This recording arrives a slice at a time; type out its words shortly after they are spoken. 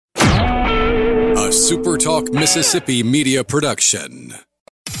SuperTalk Mississippi media production.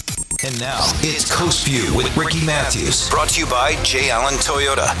 And now, it's Coast View with Ricky Matthews. Brought to you by J. Allen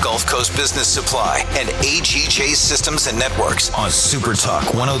Toyota, Gulf Coast Business Supply, and AGJ Systems and Networks on SuperTalk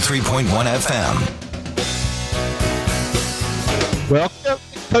 103.1 FM. Welcome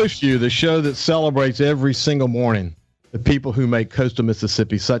to Coast View, the show that celebrates every single morning the people who make coastal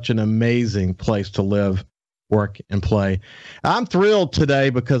Mississippi such an amazing place to live, work, and play. I'm thrilled today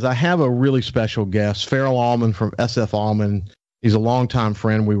because I have a really special guest, Farrell Allman from SF Allman. He's a longtime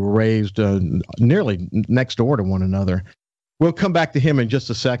friend. We were raised nearly next door to one another. We'll come back to him in just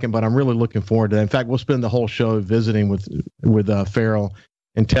a second, but I'm really looking forward to that. In fact, we'll spend the whole show visiting with Farrell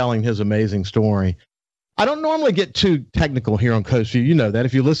and telling his amazing story. I don't normally get too technical here on Coast View. You know that.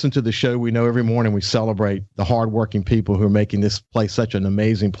 If you listen to the show, we know every morning we celebrate the hardworking people who are making this place such an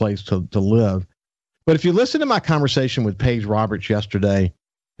amazing place to live. But if you listen to my conversation with Paige Roberts yesterday,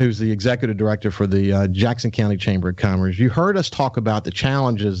 who's the executive director for the Jackson County Chamber of Commerce, you heard us talk about the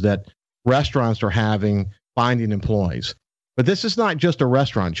challenges that restaurants are having finding employees. But this is not just a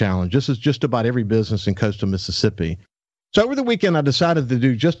restaurant challenge. This is just about every business in coastal Mississippi. So over the weekend, I decided to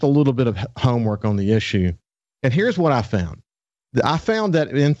do just a little bit of homework on the issue. And here's what I found. I found that,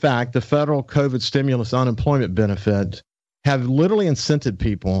 in fact, the federal COVID stimulus unemployment benefit have literally incented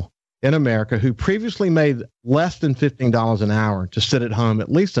people in America who previously made less than $15 an hour to sit at home,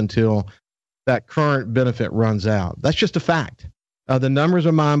 at least until that current benefit runs out. That's just a fact. The numbers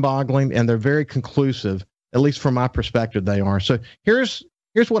are mind-boggling, and they're very conclusive, at least from my perspective, they are. So here's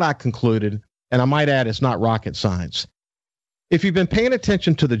what I concluded, and I might add, it's not rocket science. If you've been paying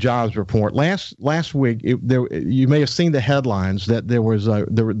attention to the jobs report, last week, you may have seen the headlines that there was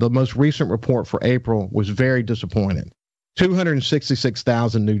the most recent report for April was very disappointing.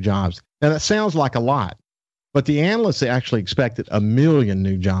 266,000 new jobs. Now, that sounds like a lot, but the analysts actually expected 1 million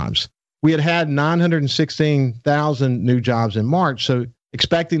new jobs. We had 916,000 new jobs in March, so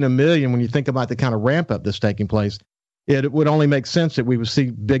expecting 1 million, when you think about the kind of ramp up that's taking place, it would only make sense that we would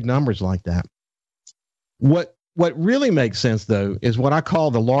see big numbers like that. What really makes sense, though, is what I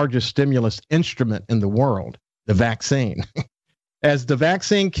call the largest stimulus instrument in the world, the vaccine. As the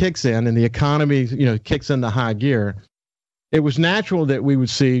vaccine kicks in and the economy, kicks into high gear, it was natural that we would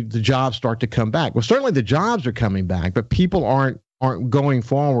see the jobs start to come back. Well, certainly the jobs are coming back, but people aren't going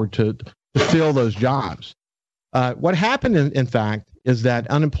forward to fill those jobs. What happened, in fact, is that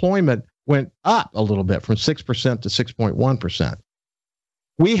unemployment went up a little bit from 6% to 6.1%.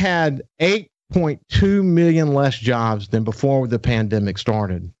 We had 8.2 million less jobs than before the pandemic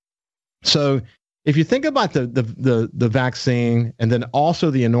started. So if you think about the vaccine and then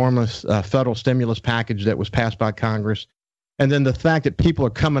also the enormous federal stimulus package that was passed by Congress, and then the fact that people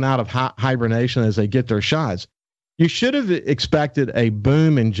are coming out of hibernation as they get their shots, you should have expected a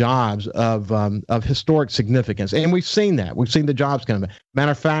boom in jobs of historic significance. And we've seen that. We've seen the jobs coming back.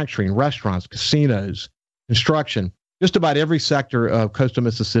 Manufacturing, restaurants, casinos, construction, just about every sector of coastal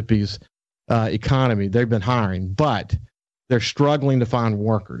Mississippi's economy, they've been hiring, but they're struggling to find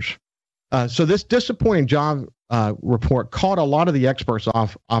workers. So this disappointing job report caught a lot of the experts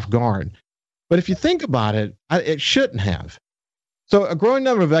off guard. But if you think about it, it shouldn't have. So a growing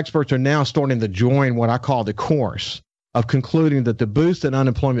number of experts are now starting to join what I call the chorus of concluding that the boost in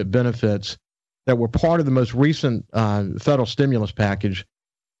unemployment benefits that were part of the most recent federal stimulus package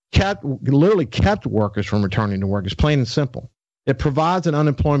literally kept workers from returning to work. It's plain and simple. It provides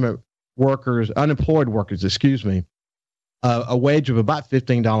unemployed workers, a wage of about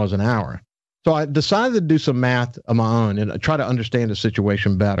 $15 an hour. So I decided to do some math of my own and try to understand the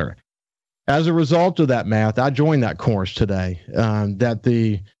situation better. As a result of that math, I joined that course today, that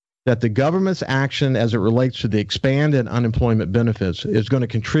the government's action as it relates to the expanded unemployment benefits is going to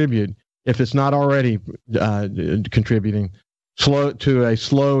contribute, if it's not already contributing, to a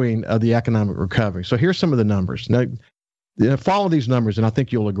slowing of the economic recovery. So here's some of the numbers. Now, follow these numbers, and I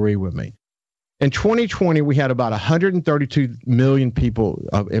think you'll agree with me. In 2020, we had about 132 million people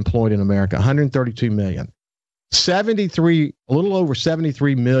employed in America, 132 million. A little over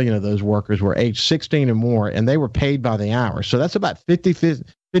 73 million of those workers were age 16 and more, and they were paid by the hour. So that's about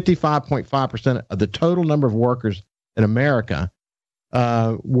 55.5% of the total number of workers in America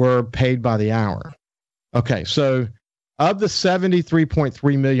were paid by the hour. Okay, so of the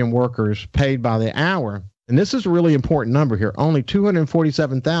 73.3 million workers paid by the hour, and this is a really important number here, only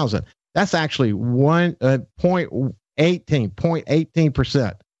 247,000. That's actually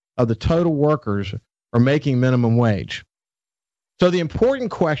 0.18% of the total workers are making minimum wage. So the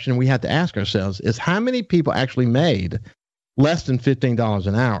important question we have to ask ourselves is how many people actually made less than $15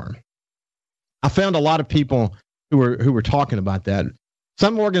 an hour? I found a lot of people who were talking about that.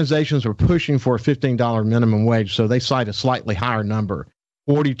 Some organizations are pushing for a $15 minimum wage, so they cite a slightly higher number.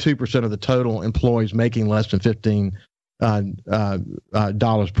 42% of the total employees making less than $15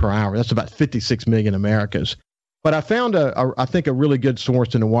 dollars per hour. That's about 56 million Americans. But I found I think a really good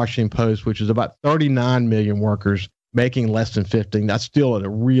source in the Washington Post, which is about 39 million workers making less than 15. That's still a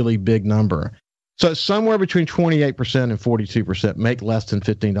really big number. So somewhere between 28% and 42% make less than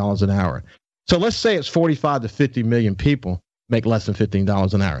 $15 an hour. So let's say it's 45 to 50 million people make less than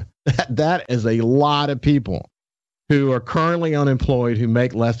 $15 an hour. That is a lot of people who are currently unemployed who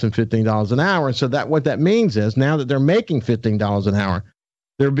make less than $15 an hour. And so what that means is now that they're making $15 an hour,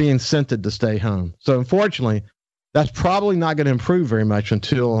 they're being incented to stay home. So unfortunately, that's probably not going to improve very much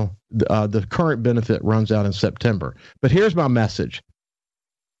until the current benefit runs out in September. But here's my message.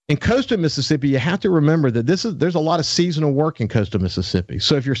 In coastal Mississippi, you have to remember that there's a lot of seasonal work in coastal Mississippi.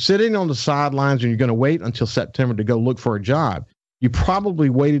 So if you're sitting on the sidelines and you're going to wait until September to go look for a job, you probably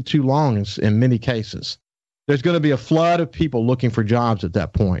waited too long in many cases. There's going to be a flood of people looking for jobs at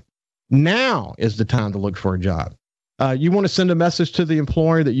that point. Now is the time to look for a job. You want to send a message to the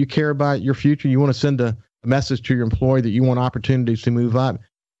employer that you care about your future. You want to send a message to your employer that you want opportunities to move up.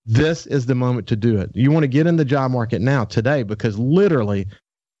 This is the moment to do it. You want to get in the job market now, today, because literally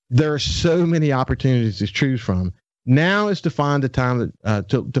there are so many opportunities to choose from. Now is to find the time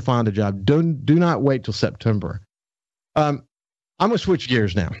to find a job. Do not wait till September. I'm going to switch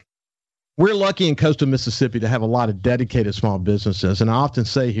gears now. We're lucky in coastal Mississippi to have a lot of dedicated small businesses. And I often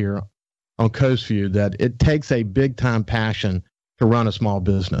say here on Coast View that it takes a big time passion to run a small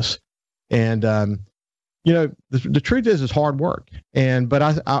business. And, the truth is it's hard work. But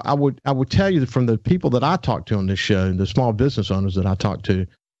I would tell you that from the people that I talk to on this show, the small business owners that I talk to,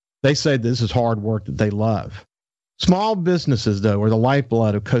 they say this is hard work that they love. Small businesses, though, are the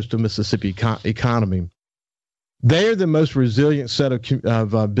lifeblood of coastal Mississippi economy. They are the most resilient set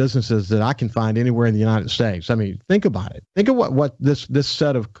of businesses that I can find anywhere in the United States. I mean, think about it. Think of what this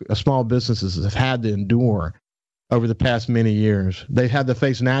set of small businesses have had to endure over the past many years. They've had to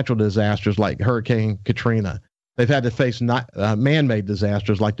face natural disasters like Hurricane Katrina. They've had to face man-made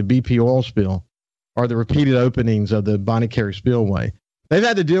disasters like the BP oil spill or the repeated openings of the Bonnet Carré Spillway. They've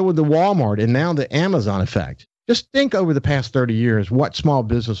had to deal with the Walmart and now the Amazon effect. Just think over the past 30 years what small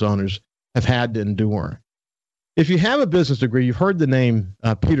business owners have had to endure. If you have a business degree, you've heard the name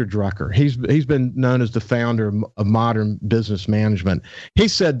Peter Drucker. He's been known as the founder of modern business management. He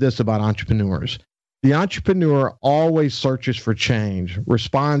said this about entrepreneurs. The entrepreneur always searches for change,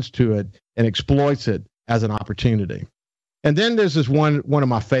 responds to it, and exploits it as an opportunity. And then there's this one of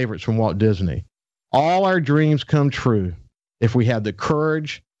my favorites from Walt Disney. All our dreams come true if we have the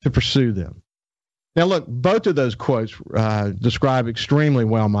courage to pursue them. Now, look, both of those quotes describe extremely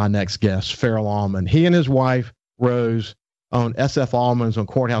well my next guest, Farrell Allman. He and his wife, Rose, own SF Allman's on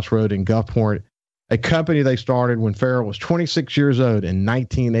Courthouse Road in Gulfport, a company they started when Farrell was 26 years old in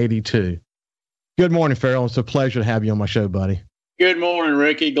 1982. Good morning, Farrell. It's a pleasure to have you on my show, buddy. Good morning,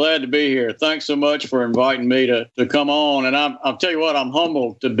 Ricky. Glad to be here. Thanks so much for inviting me to come on. And I'll tell you what, I'm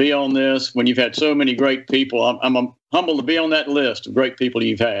humbled to be on this when you've had so many great people. I'm humbled to be on that list of great people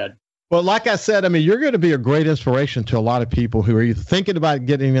you've had. Well, like I said, I mean, you're going to be a great inspiration to a lot of people who are either thinking about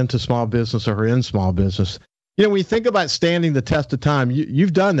getting into small business or are in small business. You know, when you think about standing the test of time,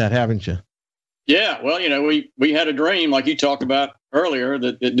 you've done that, haven't you? Yeah. Well, we had a dream, like you talked about earlier,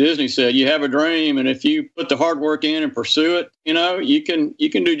 that Disney said, you have a dream. And if you put the hard work in and pursue it, you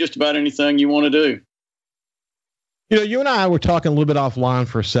can do just about anything you want to do. You and I were talking a little bit offline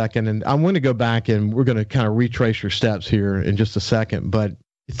for a second, and I'm going to go back and we're going to kind of retrace your steps here in just a second. But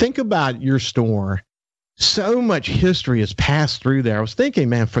think about your store. So much history has passed through there. I was thinking,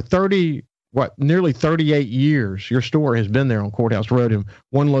 man, for nearly 38 years, your store has been there on Courthouse Road in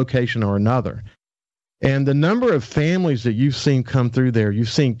one location or another. And the number of families that you've seen come through there, you've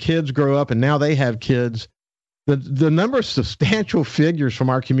seen kids grow up and now they have kids. The number of substantial figures from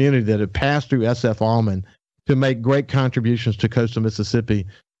our community that have passed through SF Allman to make great contributions to coastal Mississippi.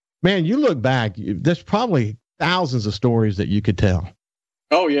 Man, you look back, there's probably thousands of stories that you could tell.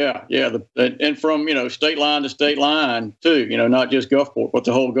 Oh, yeah. Yeah. And from, state line to state line, too, not just Gulfport, but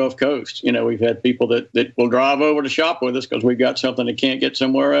the whole Gulf Coast. We've had people that will drive over to shop with us because we've got something they can't get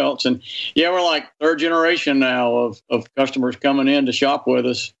somewhere else. And, yeah, we're like third generation now of customers coming in to shop with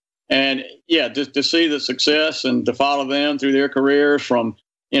us. And, yeah, just to see the success and to follow them through their careers from,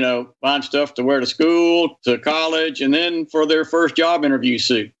 buying stuff to wear to school, to college, and then for their first job interview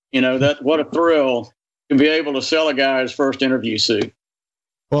suit. What a thrill to be able to sell a guy his first interview suit.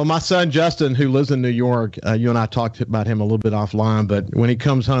 Well, my son, Justin, who lives in New York, you and I talked about him a little bit offline, but when he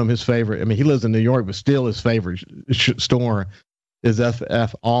comes home, he lives in New York, but still his favorite store is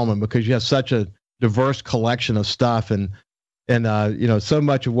F.F. Allman, because you have such a diverse collection of stuff, and so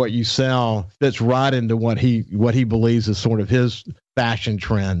much of what you sell fits right into what he believes is sort of his fashion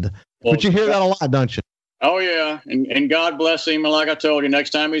trend. Well, but you hear that a lot, don't you? Oh, yeah. And God bless him. And like I told you,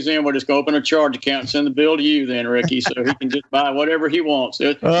 next time he's in, we'll just go open a charge account and send the bill to you then, Ricky, so he can just buy whatever he wants.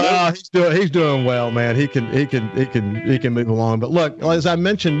 He's doing well, man. He can move along. But look, as I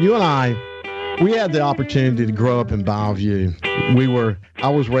mentioned, you and I, we had the opportunity to grow up in Bellevue. I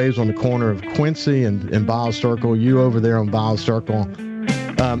was raised on the corner of Quincy and Bile Circle. You over there on Bile Circle.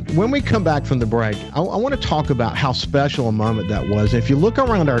 When we come back from the break, I want to talk about how special a moment that was. If you look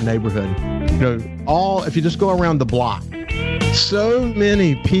around our neighborhood, if you just go around the block, so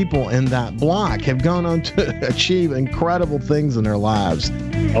many people in that block have gone on to achieve incredible things in their lives.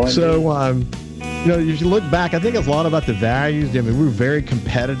 If you look back, I think it's a lot about the values. I mean, we were very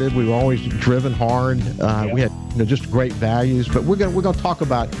competitive. We were always driven hard. We had just great values. But we're gonna talk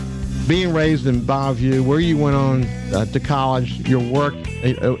about being raised in Bellevue, where you went on to college, your work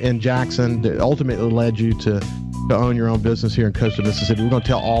in Jackson that ultimately led you to own your own business here in Coastal Mississippi. We're going to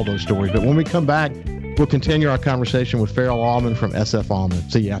tell all those stories. But when we come back, we'll continue our conversation with Farrell Allman from SF Allman.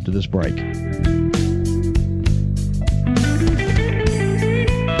 See you after this break.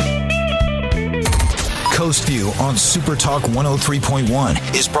 Coast View on Super Talk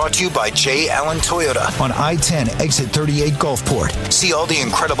 103.1 is brought to you by J. Allen Toyota on I-10 exit 38 Gulfport. See all the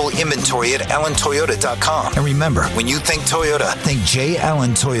incredible inventory at allentoyota.com. And remember, when you think Toyota, think J.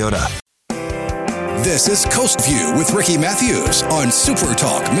 Allen Toyota. This is Coast View with Ricky Matthews on Super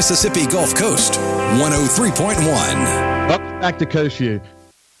Talk Mississippi Gulf Coast 103.1. Welcome back to Coast View.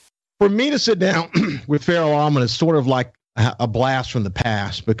 For me to sit down with Farrell Allman is sort of like a blast from the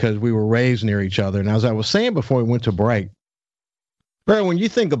past, because we were raised near each other. And as I was saying before we went to break, Farrell, when you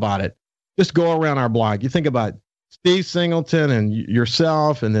think about it, just go around our block. You think about Steve Singleton and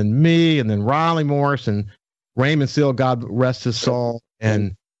yourself, and then me, and then Riley Morris and Raymond Seal, God rest his soul,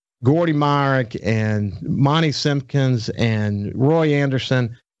 and Gordy Myrick and Monty Simpkins and Roy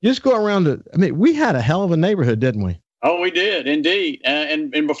Anderson. You just go around we had a hell of a neighborhood, didn't we? Oh, we did, indeed.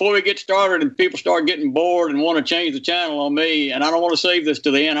 And before we get started and people start getting bored and want to change the channel on me, and I don't want to save this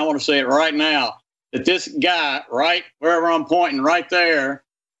to the end, I want to say it right now, that this guy, right wherever I'm pointing, right there,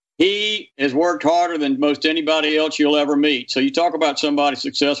 he has worked harder than most anybody else you'll ever meet. So you talk about somebody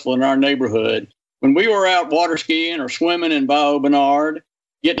successful in our neighborhood. When we were out water skiing or swimming in Bayou Bernard,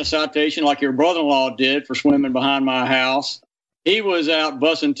 getting a citation like your brother-in-law did for swimming behind my house, he was out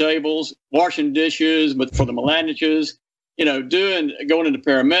bussing tables, washing dishes, but for the Melaniches, going into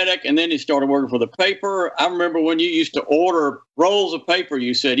paramedic, and then he started working for the paper. I remember when you used to order rolls of paper,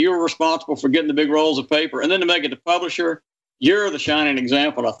 you said you were responsible for getting the big rolls of paper, and then to make it to publisher. You're the shining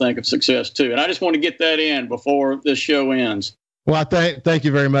example, I think, of success too. And I just want to get that in before this show ends. Well, thank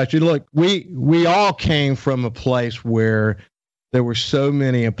you very much. Look, we all came from a place where there were so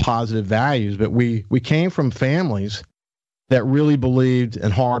many positive values, but we came from families that really believed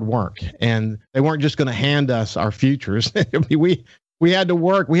in hard work, and they weren't just going to hand us our futures. we had to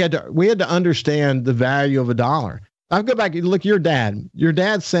work. We had to understand the value of a dollar. I'll go back and look. Your dad,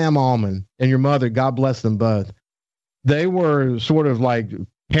 Sam Allman, and your mother, God bless them both. They were sort of like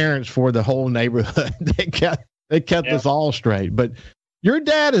parents for the whole neighborhood. They kept us all straight. But your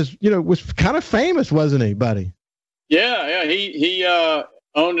dad was kind of famous, wasn't he, buddy? Yeah. He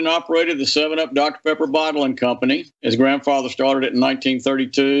owned and operated the 7-Up Dr. Pepper Bottling Company. His grandfather started it in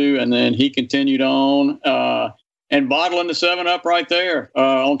 1932, and then he continued on and bottling the 7-Up right there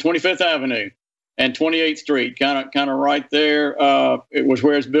on 25th Avenue and 28th Street, kind of right there. It was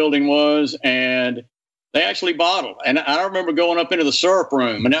where his building was, and they actually bottled. And I remember going up into the syrup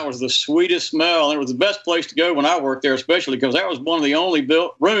room, and that was the sweetest smell. And it was the best place to go when I worked there, especially because that was one of the only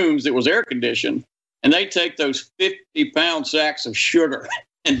built rooms that was air conditioned. And they take those 50-pound sacks of sugar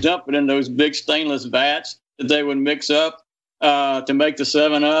and dump it in those big stainless vats that they would mix up to make the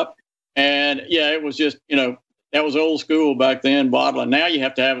 7-Up. And, yeah, it was just, that was old school back then, bottling. Now you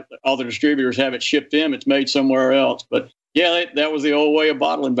have to have all the distributors have it shipped in. It's made somewhere else. But, yeah, that was the old way of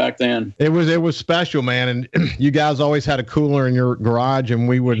bottling back then. It was special, man. And you guys always had a cooler in your garage, and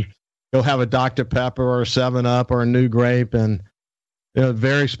we would go have a Dr. Pepper or a 7-Up or a New Grape, and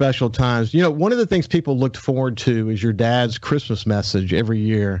very special times. One of the things people looked forward to is your dad's Christmas message every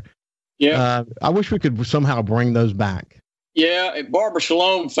year. Yeah. I wish we could somehow bring those back. Yeah. Barbara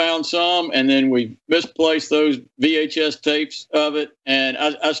Shalom found some, and then we misplaced those VHS tapes of it. And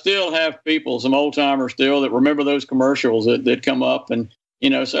I still have people, some old timers still, that remember those commercials that come up and,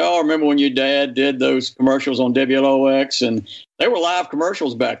 say, I remember when your dad did those commercials on WLOX, and they were live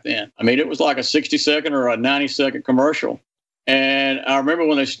commercials back then. I mean, it was like a 60-second or a 90-second commercial. And I remember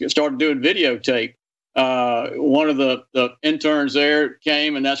when they started doing videotape, one of the interns there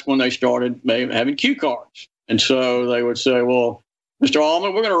came, and that's when they started having cue cards. And so they would say, well, Mr.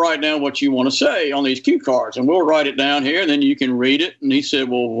 Allman, we're going to write down what you want to say on these cue cards, and we'll write it down here, and then you can read it. And he said,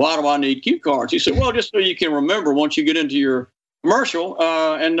 well, why do I need cue cards? He said, well, just so you can remember once you get into your commercial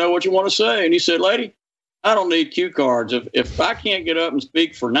and know what you want to say. And he said, lady, I don't need cue cards. If I can't get up and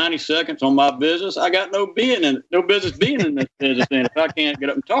speak for 90 seconds on my business, I got no business being in this business. And if I can't get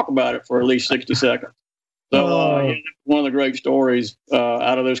up and talk about it for at least 60 seconds. So yeah, one of the great stories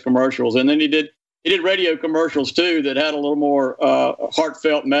out of those commercials. And then he did radio commercials too that had a little more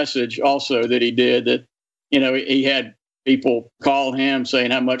heartfelt message also that he did, that, you know, he had people call him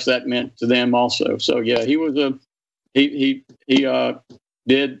saying how much that meant to them also. So yeah, he was he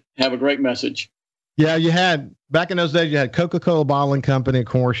did have a great message. Yeah, you had, back in those days, you had Coca-Cola Bottling Company, of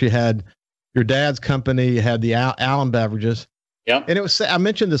course. You had your dad's company. You had the Allen Beverages. Yeah. And it was, I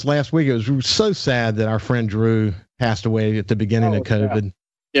mentioned this last week, it was so sad that our friend Drew passed away at the beginning of COVID.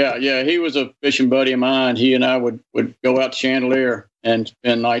 Yeah. He was a fishing buddy of mine. He and I would go out to Chandelier and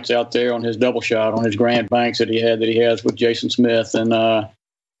spend nights out there on his double shot, on his Grand Banks that he has with Jason Smith. And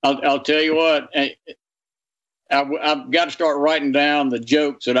I'll tell you what, I've got to start writing down the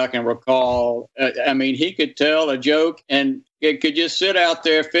jokes that I can recall. I mean, he could tell a joke and it could just sit out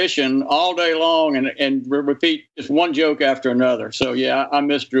there fishing all day long and repeat just one joke after another. So, yeah, I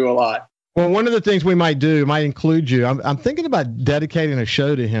miss Drew a lot. Well, one of the things we might do, might include you. I'm thinking about dedicating a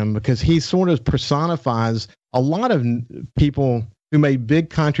show to him because he sort of personifies a lot of people who made big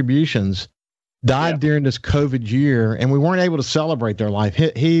contributions, died during this COVID year, and we weren't able to celebrate their life.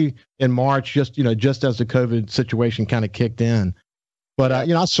 He in March, just as the COVID situation kind of kicked in. But,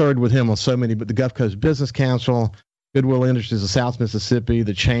 I served with him on so many, but the Gulf Coast Business Council, Goodwill Industries of South Mississippi,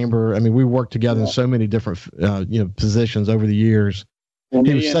 the Chamber. I mean, we worked together in so many different, positions over the years. Well,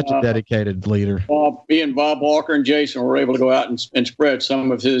 he was such a dedicated leader. Me and Bob Walker and Jason were able to go out and spread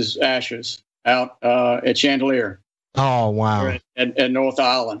some of his ashes out at Chandelier. Oh, wow. At North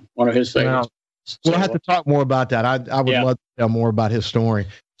Island, one of his favorites. Wow. We'll have to talk more about that. I would love to tell more about his story.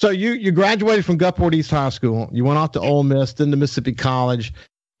 So you graduated from Gulfport East High School. You went off to Ole Miss, then to Mississippi College,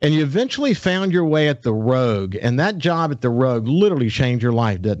 and you eventually found your way at the Rogue. And that job at the Rogue literally changed your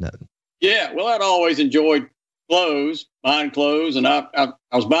life, didn't it? Yeah. Well, I'd always enjoyed buying clothes, and I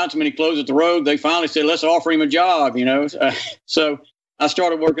was buying so many clothes at the Rogue. They finally said, let's offer him a job, So I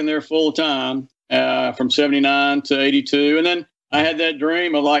started working there full time from 79 to 82. And then I had that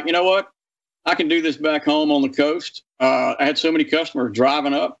dream of like, you know what? I can do this back home on the coast. I had so many customers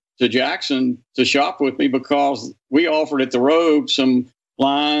driving up to Jackson to shop with me because we offered at the Rogue some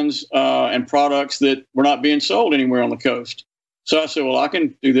lines and products that were not being sold anywhere on the coast. So I said, well, I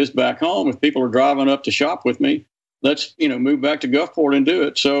can do this back home. If people are driving up to shop with me, let's, move back to Gulfport and do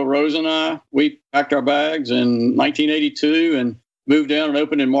it. So Rose and I, we packed our bags in 1982 and moved down and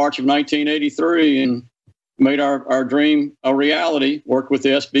opened in March of 1983 and made our dream a reality, worked with the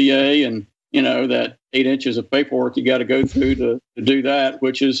SBA and, that 8 inches of paperwork you got to go through to do that,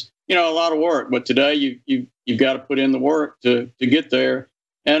 which is, a lot of work. But today you've got to put in the work to get there.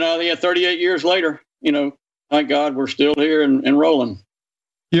 And 38 years later, thank God we're still here and rolling.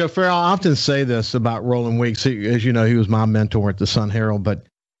 Farrell, I often say this about Roland Weeks. As you know, he was my mentor at the Sun Herald. But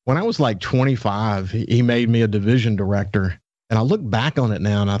when I was like 25, he made me a division director. And I look back on it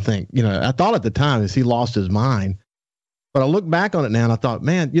now and I think, I thought at the time he lost his mind. But I look back on it now and I thought,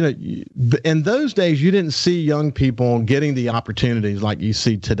 man, in those days, you didn't see young people getting the opportunities like you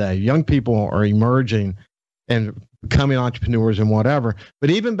see today. Young people are emerging and becoming entrepreneurs and whatever. But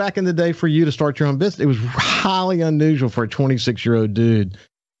even back in the day for you to start your own business, it was highly unusual for a 26-year-old dude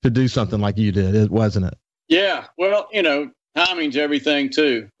to do something like you did, wasn't it? Yeah. Well, timing's everything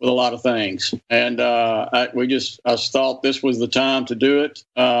too with a lot of things. And I thought this was the time to do it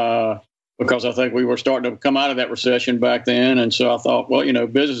because I think we were starting to come out of that recession back then. And so I thought, well,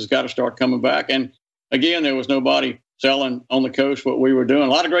 business has got to start coming back. And again, there was nobody selling on the coast what we were doing. A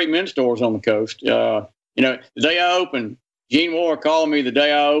lot of great men's stores on the coast. The day I opened, Gene Moore called me the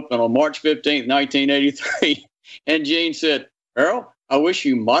day I opened on March 15th, 1983. And Gene said, Earl, I wish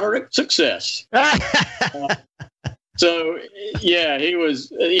you moderate success. So, yeah, he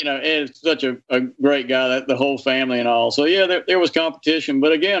was, and such a great guy, the whole family and all. So, yeah, there was competition.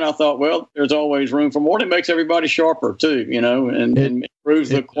 But again, I thought, well, there's always room for more. And it makes everybody sharper, too, and improves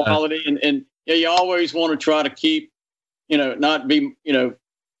the quality. And you always want to try to keep, not be,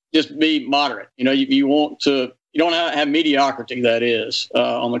 just be moderate. You want to, you don't have mediocrity, that is,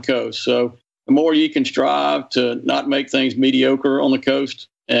 on the coast. So the more you can strive to not make things mediocre on the coast,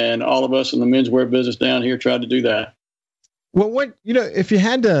 and all of us in the menswear business down here try to do that. Well, if you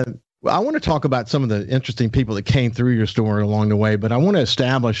had to, I want to talk about some of the interesting people that came through your store along the way, but I want to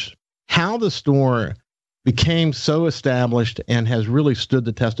establish how the store became so established and has really stood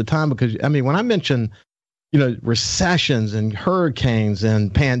the test of time. Because, I mean, when I mention, recessions and hurricanes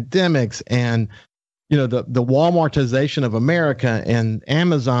and pandemics and, the Walmartization of America and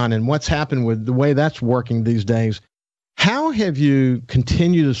Amazon and what's happened with the way that's working these days, how have you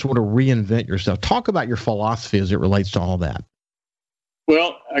continued to sort of reinvent yourself? Talk about your philosophy as it relates to all that.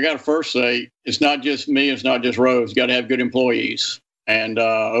 Well, I got to first say, it's not just me, it's not just Rose. You got to have good employees. And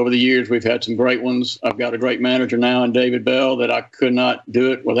over the years, we've had some great ones. I've got a great manager now in David Bell that I could not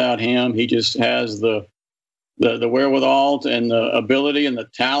do it without him. He just has the wherewithal and the ability and the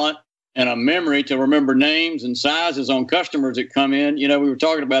talent and a memory to remember names and sizes on customers that come in. We were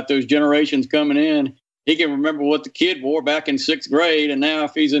talking about those generations coming in. He can remember what the kid wore back in 6th grade. And now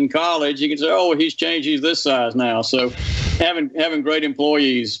if he's in college, he can say, oh, he's changed. He's this size now. So having great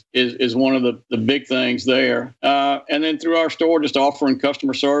employees is one of the big things there. And then through our store, just offering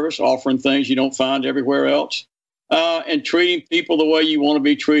customer service, offering things you don't find everywhere else, and treating people the way you want to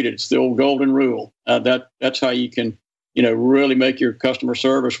be treated. It's the old golden rule. That's how you can, really make your customer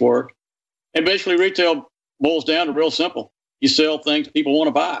service work. And basically retail boils down to real simple. You sell things people want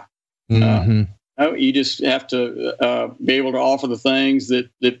to buy. Mm-hmm. You just have to be able to offer the things that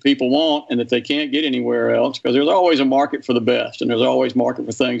people want and that they can't get anywhere else, because there's always a market for the best, and there's always market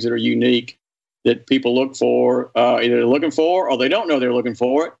for things that are unique that people look for, either they're looking for or they don't know they're looking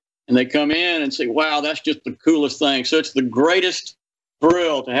for it, and they come in and say, wow, that's just the coolest thing. So it's the greatest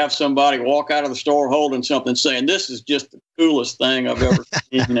thrill to have somebody walk out of the store holding something saying, this is just the coolest thing I've ever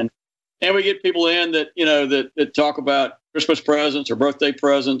seen. And we get people in that, that talk about Christmas presents or birthday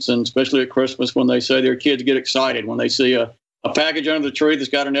presents, and especially at Christmas when they say their kids get excited when they see a package under the tree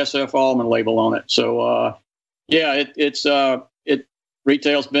that's got an SF Allman label on it. So,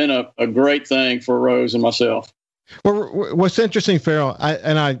 retail's been a great thing for Rose and myself. Well, what's interesting, Farrell,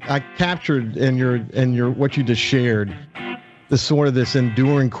 I captured in your what you just shared, this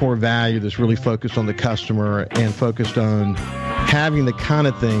enduring core value that's really focused on the customer and focused on having the kind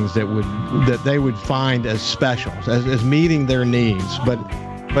of things that they would find as specials, as meeting their needs.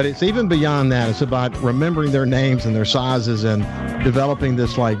 But it's even beyond that. It's about remembering their names and their sizes and developing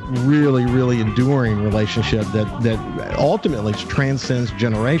this really, really enduring relationship that ultimately transcends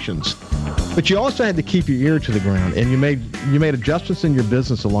generations. But you also had to keep your ear to the ground, and you made adjustments in your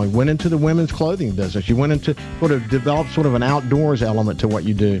business went into the women's clothing business. You went into develop an outdoors element to what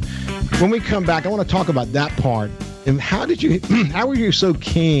you do. When we come back, I want to talk about that part. And how were you so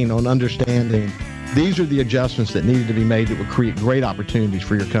keen on understanding these are the adjustments that needed to be made that would create great opportunities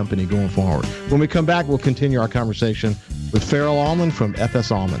for your company going forward? When we come back, we'll continue our conversation with Farrell Allman from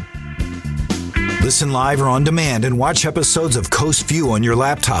FS Allman. Listen live or on demand and watch episodes of Coast View on your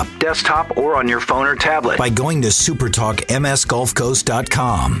laptop, desktop, or on your phone or tablet by going to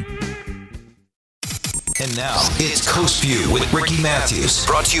supertalkmsgulfcoast.com. And now, it's Coast View with Ricky Matthews.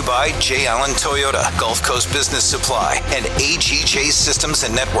 Brought to you by J. Allen Toyota, Gulf Coast Business Supply, and AGJ Systems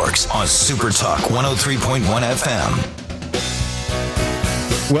and Networks on Supertalk 103.1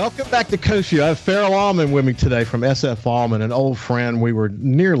 FM. Welcome back to Coast View. I have Farrell Allman with me today from SF Allman, an old friend. We were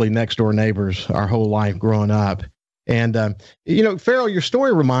nearly next-door neighbors our whole life growing up. And, Farrell, your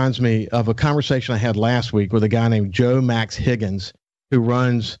story reminds me of a conversation I had last week with a guy named Joe Max Higgins, who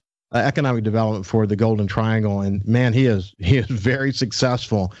runs economic development for the Golden Triangle. And man, he is very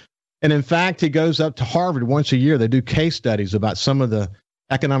successful. And in fact, he goes up to Harvard once a year. They do case studies about some of the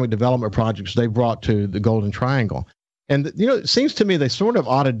economic development projects they brought to the Golden Triangle. And, it seems to me they sort of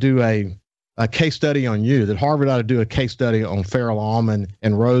ought to do a case study on you, that Harvard ought to do a case study on Farrell Allman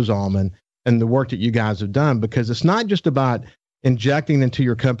and Rose Allman and the work that you guys have done, because it's not just about injecting into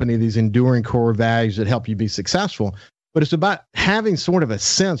your company these enduring core values that help you be successful, but it's about having sort of a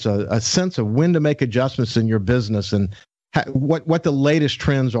sense of when to make adjustments in your business and what the latest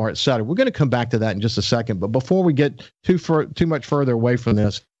trends are, et cetera. We're going to come back to that in just a second. But before we get too much further away from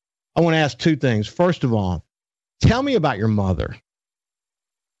this, I want to ask two things. First of all, tell me about your mother.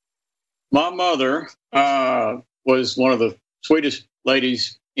 My mother was one of the sweetest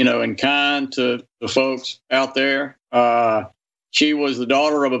ladies, and kind to the folks out there. She was the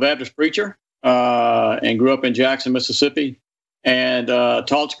daughter of a Baptist preacher and grew up in Jackson, Mississippi, and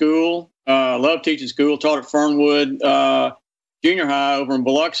taught school, loved teaching school, taught at Fernwood Junior High over in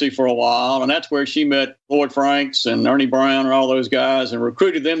Biloxi for a while. And that's where she met Floyd Franks and Ernie Brown and all those guys and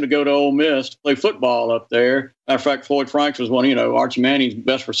recruited them to go to Ole Miss to play football up there. Matter of fact, Floyd Franks was one of, Archie Manning's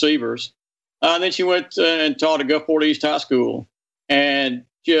best receivers. And then she went and taught at Gulfport East High School and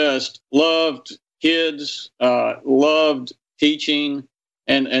just loved kids, loved teaching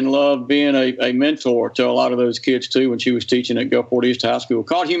and loved being a mentor to a lot of those kids too when she was teaching at Gulfport East High School,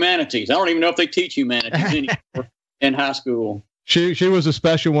 called humanities. I don't even know if they teach humanities anymore in high school. She was a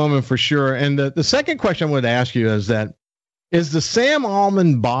special woman for sure. And the second question I wanted to ask you is the Sam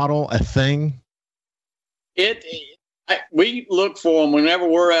Allman bottle a thing? We look for them whenever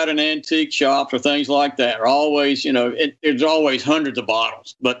we're at an antique shop or things like that. Or always, there's always hundreds of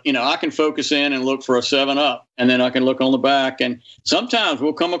bottles. But, I can focus in and look for a 7-Up, and then I can look on the back. And sometimes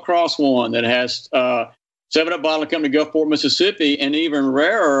we'll come across one that has 7-Up bottle come to Gulfport, Mississippi, and even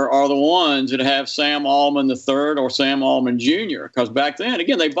rarer are the ones that have Sam Allman III or Sam Allman Jr. Because back then,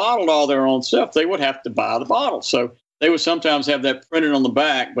 again, they bottled all their own stuff. They would have to buy the bottle. So they would sometimes have that printed on the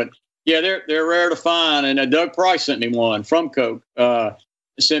back. But yeah, they're rare to find, and Doug Price sent me one from Coke.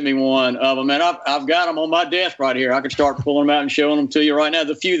 Sent me one of them, and I've got them on my desk right here. I could start pulling them out and showing them to you right now.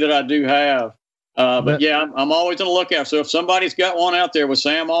 The few that I do have, but yeah, I'm always on the lookout. So if somebody's got one out there with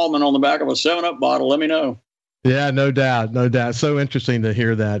Sam Allman on the back of a 7-Up bottle, let me know. Yeah, no doubt. So interesting to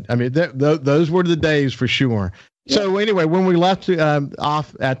hear that. I mean, those were the days for sure. Yeah. So anyway, when we left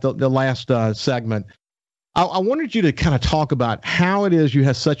off at the last segment, I wanted you to kind of talk about how it is you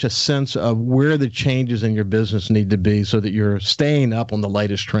have such a sense of where the changes in your business need to be so that you're staying up on the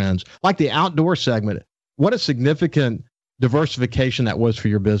latest trends. Like the outdoor segment, what a significant diversification that was for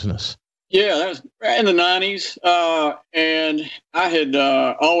your business. Yeah, that was in the 90s. And I had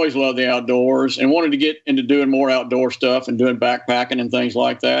always loved the outdoors and wanted to get into doing more outdoor stuff and doing backpacking and things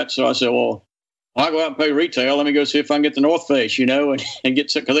like that. So I said, well, I'll go out and pay retail. Let me go see if I can get the North Face, and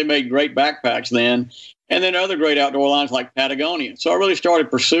get some, because they made great backpacks then. And then other great outdoor lines like Patagonia. So I really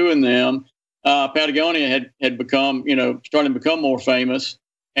started pursuing them. Patagonia had become, starting to become more famous,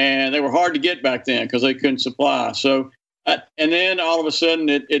 and they were hard to get back then because they couldn't supply. So, and then all of a sudden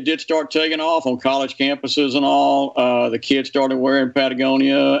it did start taking off on college campuses and all. The kids started wearing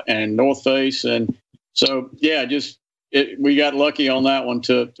Patagonia and North Face. And so, yeah, we got lucky on that one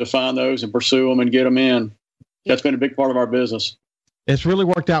to find those and pursue them and get them in. That's been a big part of our business. It's really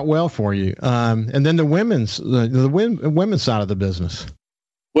worked out well for you. And then the women's side of the business.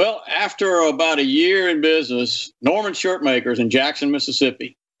 Well, after about a year in business, Norman Shirt Makers in Jackson,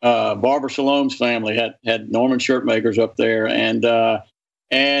 Mississippi, Barbara Shalom's family had Norman Shirt Makers up there, and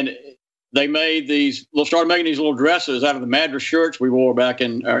they started making these little dresses out of the Madras shirts we wore back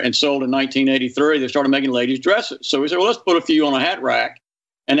and sold in 1983. They started making ladies' dresses. So we said, well, let's put a few on a hat rack.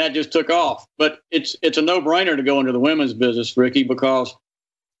 And that just took off. But it's a no-brainer to go into the women's business, Ricky, because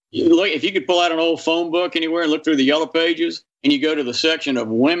if you could pull out an old phone book anywhere and look through the yellow pages, and you go to the section of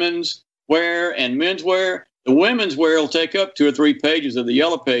women's wear and men's wear, the women's wear will take up 2 or 3 pages of the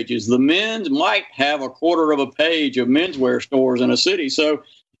yellow pages. The men's might have a quarter of a page of menswear stores in a city. So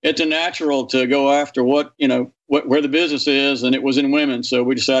it's a natural to go after where the business is, and it was in women. So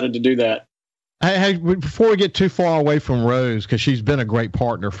we decided to do that. Hey, before we get too far away from Rose, because she's been a great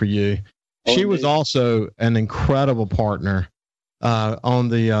partner for you, she was also an incredible partner on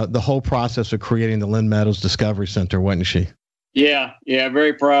the whole process of creating the Lynn Meadows Discovery Center, wasn't she? Yeah,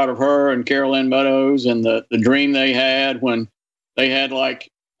 very proud of her and Carol Lynn Meadows and the dream they had when they had like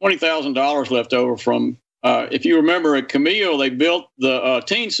 $20,000 left over from, if you remember at Camille, they built the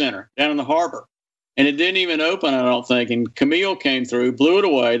teen center down in the harbor. And it didn't even open, I don't think. And Camille came through, blew it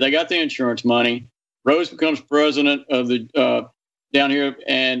away. They got the insurance money. Rose becomes president of the down here,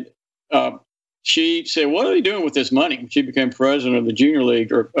 and she said, "What are they doing with this money?" She became president of the junior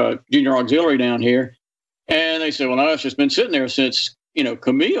league or junior auxiliary down here. And they said, "Well, no, it's just been sitting there since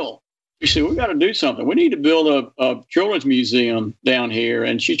Camille." She said, "We got to do something. We need to build a children's museum down here."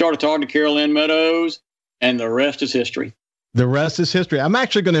 And she started talking to Carol Lynn Meadows, and the rest is history. The rest is history. I'm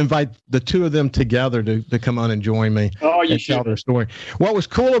actually going to invite the two of them together to come on and join me and tell their story. What was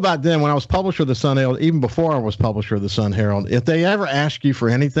cool about them when I was publisher of the Sun Herald, even before I was publisher of the Sun Herald, if they ever ask you for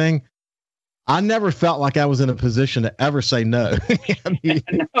anything, I never felt like I was in a position to ever say no. I mean,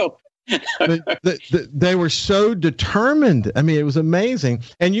 no. They were so determined. I mean, it was amazing.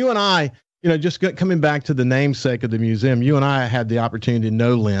 And you and I, just coming back to the namesake of the museum, you and I had the opportunity to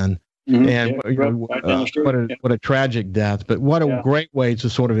know Lynn. Mm-hmm. And what a tragic death, but what a great way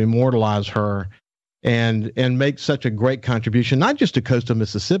to sort of immortalize her and make such a great contribution, not just to coastal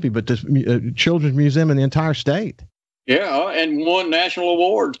Mississippi, but to Children's Museum in the entire state. Yeah, and won national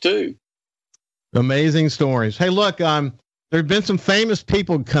awards too. Amazing stories. Hey, look, there have been some famous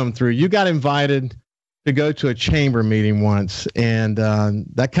people come through. You got invited to go to a chamber meeting once, and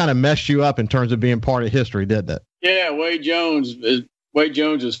that kind of messed you up in terms of being part of history, didn't it? Yeah, Wade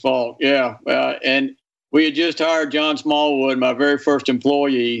Jones's fault. Yeah. And we had just hired John Smallwood, my very first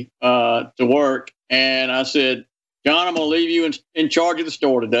employee, to work. And I said, John, I'm going to leave you in charge of the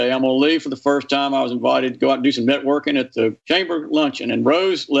store today. I'm going to leave for the first time. I was invited to go out and do some networking at the chamber luncheon, and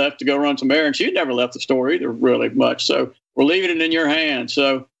Rose left to go run some errands. She'd never left the store either really much. So we're leaving it in your hands.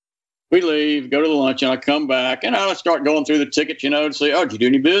 So we leave, go to the luncheon. I come back, and I start going through the tickets, to say, oh, did you do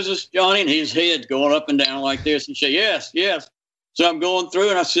any business, Johnny? And his head's going up and down like this. And say, yes. So I'm going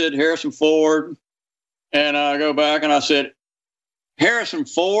through, and I said, Harrison Ford. And I go back, and I said, Harrison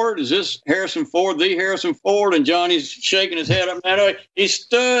Ford? Is this Harrison Ford, the Harrison Ford? And Johnny's shaking his head up and down. He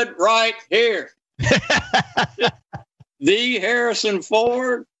stood right here. The Harrison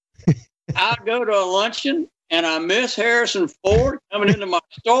Ford. I go to a luncheon, and I miss Harrison Ford coming into my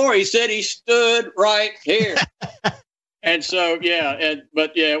store. He said he stood right here. And so,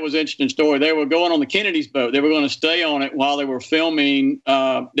 it was an interesting story. They were going on the Kennedy's boat. They were going to stay on it while they were filming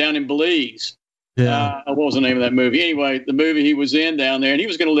down in Belize. Yeah. What was the name of that movie? Anyway, the movie he was in down there, and he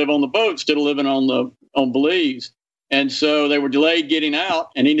was going to live on the boat instead of living on Belize. And so they were delayed getting out,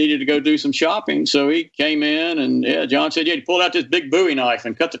 and he needed to go do some shopping. So he came in, and John said, he pulled out this big Bowie knife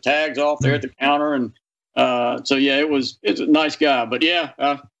and cut the tags off there at the counter. And it's a nice guy. But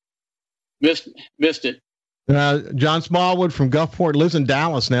missed it. John Smallwood from Gulfport lives in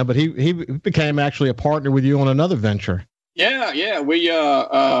Dallas now, but he became actually a partner with you on another venture. Yeah.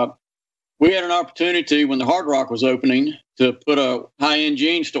 We had an opportunity when the Hard Rock was opening to put a high-end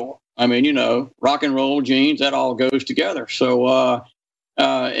jean store. I mean, rock and roll jeans, that all goes together. So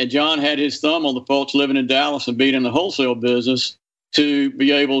and John had his thumb on the pulse living in Dallas and being in the wholesale business to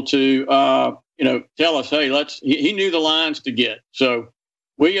be able to, tell us, hey, he knew the lines to get. So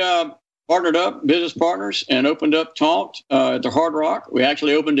we partnered up, business partners, and opened up Taunt at the Hard Rock. We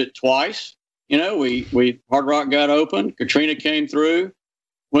actually opened it twice. Hard Rock got open. Katrina came through.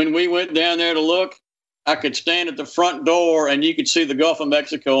 When we went down there to look, I could stand at the front door and you could see the Gulf of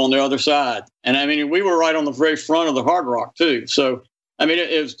Mexico on the other side. And I mean, we were right on the very front of the Hard Rock too. So, I mean,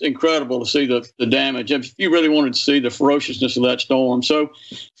 it was incredible to see the damage. If you really wanted to see the ferociousness of that storm. So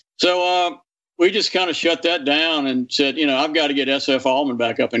we just kind of shut that down and said, I've got to get SF Allman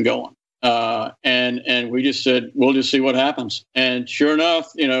back up and going. And we just said, we'll just see what happens. And sure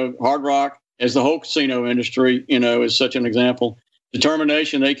enough, Hard Rock, as the whole casino industry, is such an example.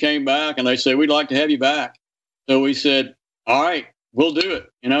 Determination, they came back and they said, we'd like to have you back. So we said, all right, we'll do it,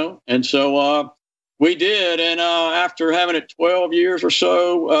 And so we did. And after having it 12 years or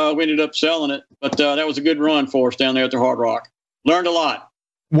so, we ended up selling it. But that was a good run for us down there at the Hard Rock. Learned a lot.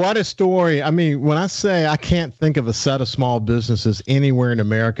 What a story. I mean, when I say I can't think of a set of small businesses anywhere in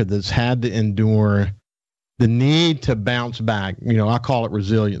America that's had to endure the need to bounce back, I call it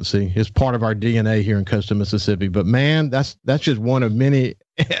resiliency. It's part of our DNA here in coastal Mississippi. But man, that's just one of many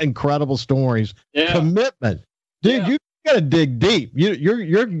incredible stories. Yeah. Commitment, dude. Yeah. You got to dig deep.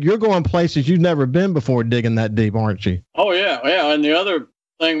 You're going places you've never been before, digging that deep, aren't you? Oh yeah. And the other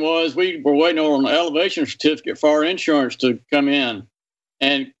thing was we were waiting on an elevation certificate for our insurance to come in.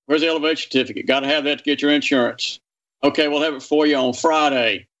 And where's the elevation certificate? Got to have that to get your insurance. Okay, we'll have it for you on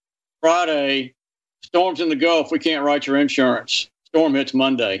Friday. Storms in the Gulf, we can't write your insurance. Storm hits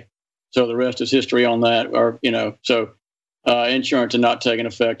Monday. So the rest is history on that. Or, insurance had not taken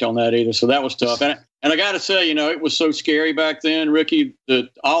effect on that either. So that was tough. And I got to say, it was so scary back then, Ricky, that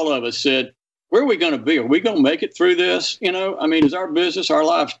all of us said, where are we going to be? Are we going to make it through this? Is our business, our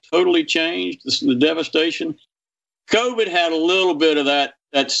lives totally changed? The devastation. COVID had a little bit of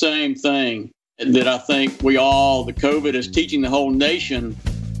that same thing that I think the COVID is teaching the whole nation.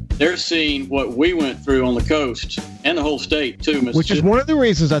 They're seeing what we went through on the coast and the whole state too, Mississippi. Which is one of the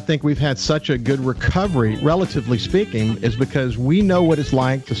reasons I think we've had such a good recovery, relatively speaking, is because we know what it's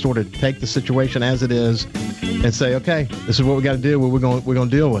like to sort of take the situation as it is and say, okay, this is what we got to deal with. We're going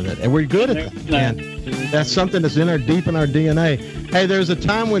to deal with it, and we're good at that. And that's something that's deep in our DNA. Hey, there's a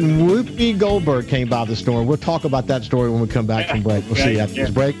time when Whoopi Goldberg came by the store. We'll talk about that story when we come back from break. We'll see you after this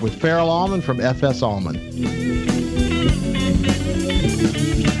break with Farrell Allman from FS Allman.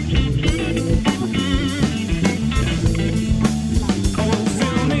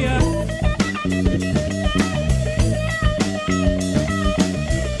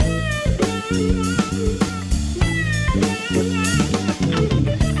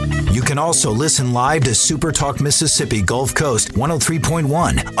 You can also listen live to Super Talk Mississippi Gulf Coast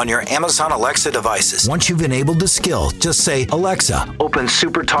 103.1 on your Amazon Alexa devices. Once you've enabled the skill, just say, Alexa, open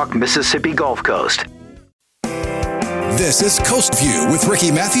Super Talk Mississippi Gulf Coast. This is Coast View with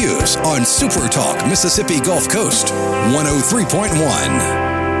Ricky Matthews on Super Talk Mississippi Gulf Coast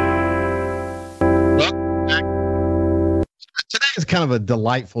 103.1. Today is kind of a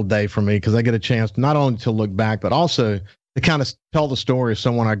delightful day for me because I get a chance not only to look back, but also to kind of tell the story of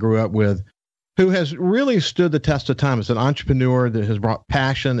someone I grew up with who has really stood the test of time as an entrepreneur that has brought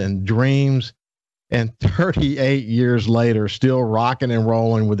passion and dreams, and 38 years later, still rocking and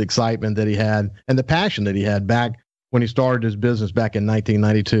rolling with excitement that he had and the passion that he had back when he started his business back in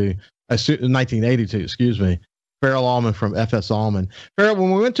 1982, excuse me. Farrell Allman from FS Allman. Farrell,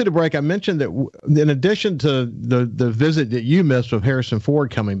 when we went to the break, I mentioned that in addition to the visit that you missed of Harrison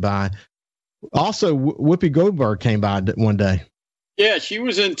Ford coming by, also Whoopi Goldberg came by one day. Yeah, she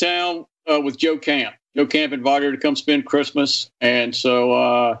was in town with Joe Camp. Joe Camp invited her to come spend Christmas, and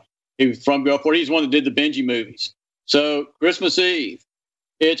so he was from Gulfport. He's the one that did the Benji movies. So Christmas Eve,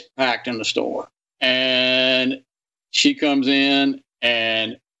 it's packed in the store, and she comes in,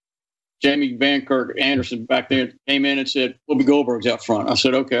 and Jamie Van Kirk Anderson back there came in and said, Whoopi Goldberg's out front. I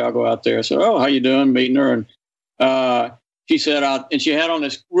said, okay, I'll go out there. I said, oh, how you doing? Meeting her. And she said, and she had on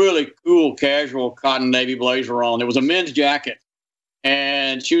this really cool, casual cotton navy blazer on. It was a men's jacket.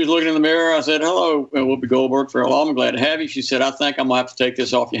 And she was looking in the mirror. I said, hello, Whoopi Goldberg. Farrell, I'm glad to have you. She said, I think I'm going to have to take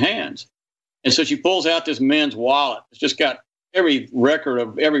this off your hands. And so she pulls out this men's wallet. It's just got every record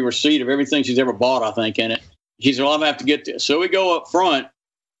of every receipt of everything she's ever bought, I think, in it. She said, well, I'm going to have to get this. So we go up front.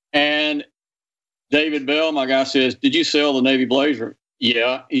 And David Bell, my guy, says, did you sell the Navy blazer?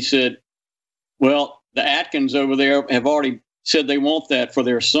 Yeah. He said, well, the Atkins over there have already said they want that for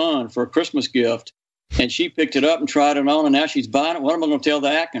their son for a Christmas gift. And she picked it up and tried it on, and now she's buying it. What am I going to tell the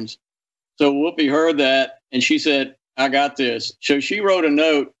Atkins? So Whoopi heard that, and she said, I got this. So she wrote a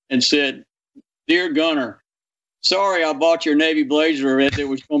note and said, Dear Gunner, sorry I bought your Navy blazer. It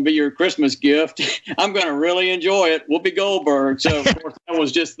was going to be your Christmas gift. I'm going to really enjoy it. Whoopi Goldberg. So, of course, that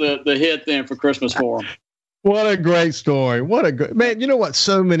was just the hit then for Christmas for him. What a great story. What a great, man. You know what?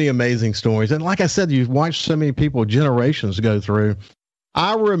 So many amazing stories. And like I said, you've watched so many people, generations go through.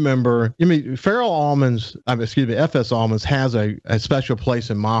 I remember, Farrell Allman's, FS Allman's has a special place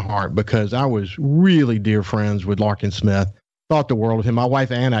in my heart because I was really dear friends with Larkin Smith. Thought the world of him. My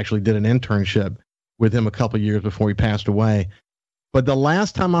wife, Ann, actually did an internship with him a couple of years before he passed away. But the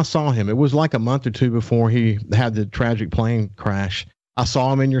last time I saw him, it was like a month or two before he had the tragic plane crash. I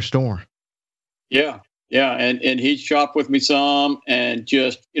saw him in your store. Yeah. Yeah. And he shopped with me some, and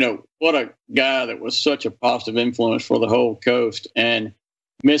just, what a guy that was such a positive influence for the whole coast, and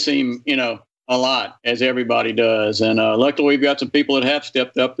miss him, a lot, as everybody does. And luckily we've got some people that have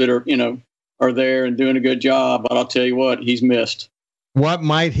stepped up that are there and doing a good job. But I'll tell you what, he's missed. What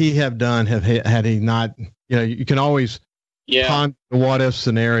might he have done had he not, you can always ponder the what if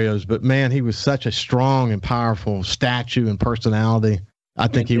scenarios, but man, he was such a strong and powerful statue and personality. I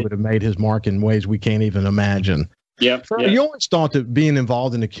think he would have made his mark in ways we can't even imagine. Yeah. You always thought that being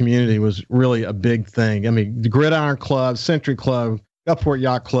involved in the community was really a big thing. I mean, the Gridiron Club, Century Club, Gulfport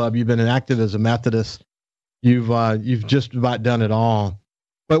Yacht Club, you've been active as a Methodist. You've just about done it all.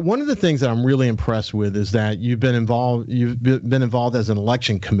 But one of the things that I'm really impressed with is that you've been involved as an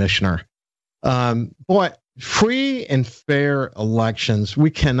election commissioner. Free and fair elections,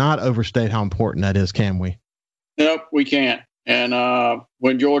 we cannot overstate how important that is, can we? Nope, we can't. And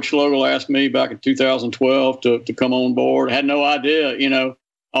when George Schlegel asked me back in 2012 to come on board, I had no idea,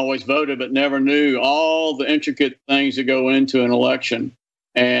 always voted, but never knew all the intricate things that go into an election,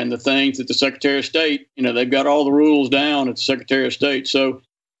 and the things that the Secretary of State, they've got all the rules down at the Secretary of State. So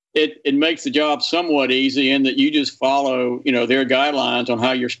it makes the job somewhat easy in that you just follow, their guidelines on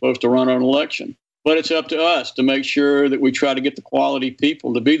how you're supposed to run an election. But it's up to us to make sure that we try to get the quality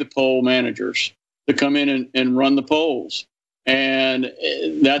people to be the poll managers, to come in and run the polls. And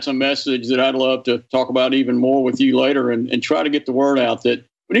that's a message that I'd love to talk about even more with you later, and try to get the word out that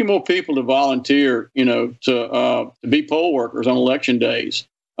we need more people to volunteer, to be poll workers on election days.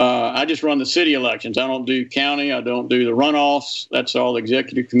 I just run the city elections. I don't do county. I don't do the runoffs. That's all the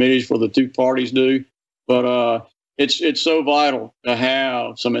executive committees for the two parties do. But it's so vital to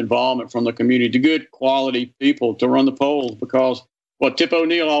have some involvement from the community, to good quality people to run the polls, because what Tip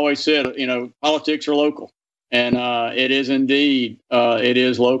O'Neill always said, politics are local. And it is indeed, it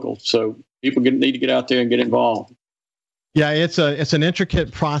is local. So people need to get out there and get involved. Yeah, it's an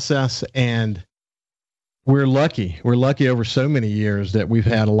intricate process, and we're lucky. We're lucky over so many years that we've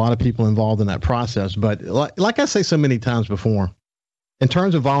had a lot of people involved in that process. But like I say so many times before, in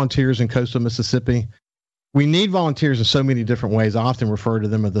terms of volunteers in coastal Mississippi, we need volunteers in so many different ways. I often refer to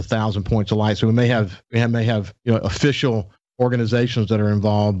them as the 1,000 points of light. So we may have official organizations that are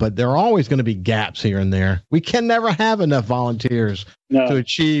involved, but there are always going to be gaps here and there. We can never have enough volunteers to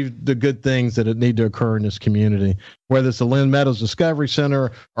achieve the good things that need to occur in this community, whether it's the Lynn Meadows Discovery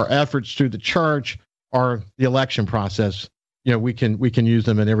Center or efforts through the church or the election process. We can use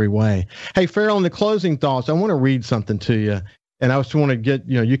them in every way. Hey, Farrell, in the closing thoughts, I want to read something to you. And I just want to get,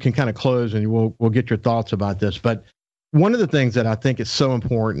 you can kind of close and we'll get your thoughts about this. But one of the things that I think is so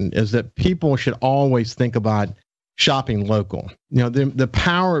important is that people should always think about shopping local. The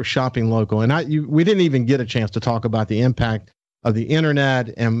power of shopping local. And we didn't even get a chance to talk about the impact of the internet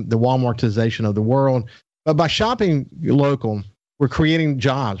and the Walmartization of the world. But by shopping local, we're creating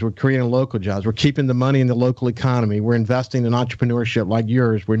jobs. We're creating local jobs. We're keeping the money in the local economy. We're investing in entrepreneurship like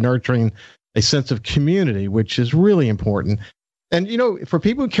yours. We're nurturing a sense of community, which is really important. And, for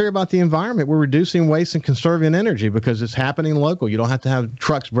people who care about the environment, we're reducing waste and conserving energy because it's happening local. You don't have to have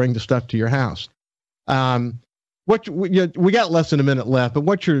trucks bring the stuff to your house. We got less than a minute left, but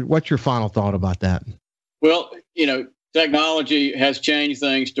what's your final thought about that? Well, technology has changed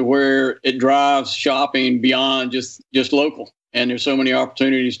things to where it drives shopping beyond just local. And there's so many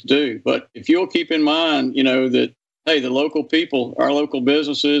opportunities to do. But if you'll keep in mind, that, hey, the local people, our local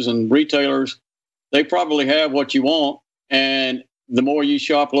businesses and retailers, they probably have what you want. And the more you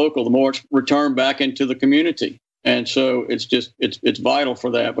shop local, the more it's returned back into the community. And so it's vital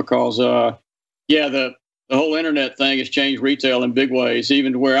for that because, the whole internet thing has changed retail in big ways,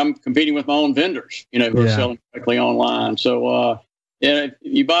 even to where I'm competing with my own vendors, who are selling directly online. So, if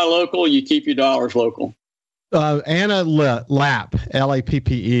you buy local, you keep your dollars local. Anna Lappe,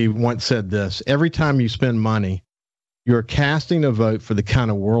 Lappe, once said this: every time you spend money, you're casting a vote for the kind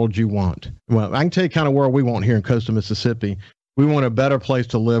of world you want. Well, I can tell you the kind of world we want here in coastal Mississippi. We want a better place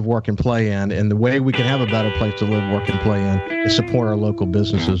to live, work, and play in. And the way we can have a better place to live, work, and play in is support our local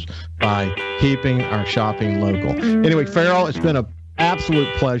businesses by keeping our shopping local. Anyway, Farrell, it's been an absolute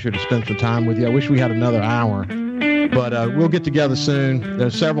pleasure to spend some time with you. I wish we had another hour. But we'll get together soon.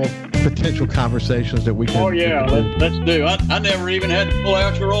 There's several potential conversations that we can. Oh, yeah, let's do. I never even had to pull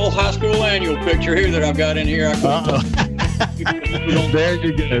out your old high school annual picture here that I've got in here. There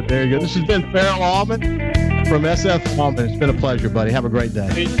you go. There you go. This has been Farrell Allman from SF Allman. It's been a pleasure, buddy. Have a great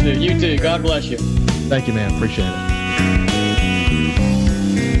day. You too. God bless you. Thank you, man. Appreciate it.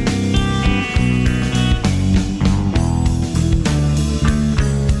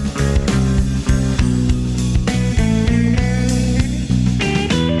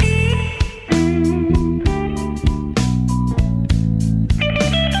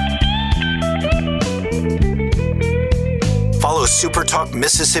 Super Talk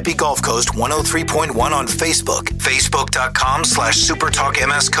Mississippi Gulf Coast 103.1 on Facebook. Facebook.com/Super Talk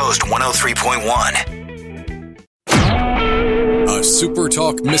MS Coast 103.1. A Super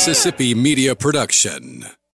Talk Mississippi media production.